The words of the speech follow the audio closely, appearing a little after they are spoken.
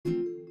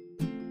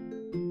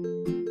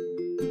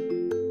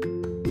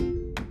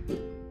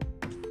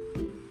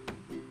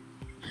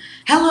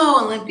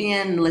Hello,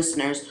 Olympian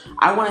listeners.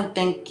 I want to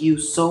thank you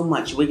so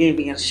much. We're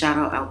giving a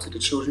shout out to the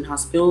children's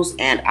hospitals,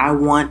 and I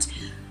want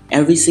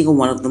every single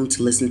one of them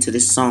to listen to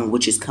this song,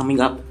 which is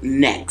coming up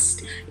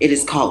next. It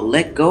is called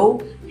Let Go,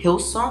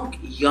 Hillsong,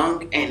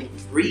 Young and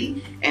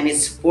Free, and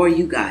it's for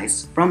you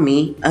guys. From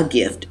me, a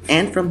gift,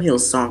 and from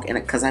Hillsong, and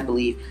because I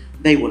believe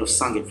they would have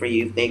sung it for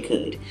you if they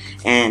could.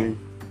 And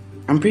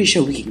I'm pretty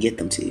sure we can get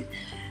them to.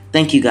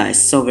 Thank you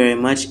guys so very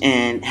much,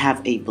 and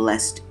have a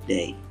blessed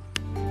day.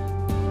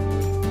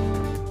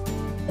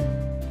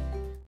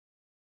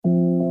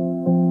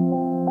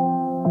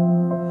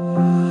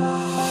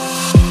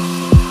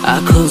 I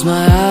close my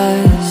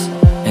eyes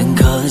and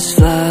colors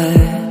fly.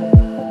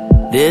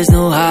 There's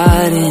no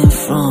hiding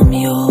from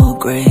your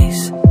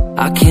grace.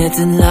 I can't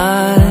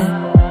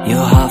deny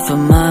your heart for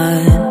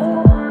mine,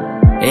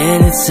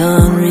 and its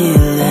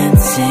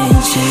unrelenting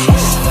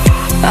chase.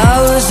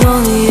 I was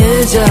on the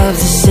edge of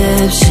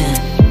deception,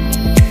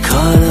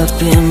 caught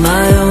up in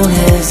my own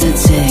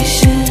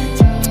hesitation,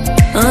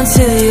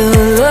 until you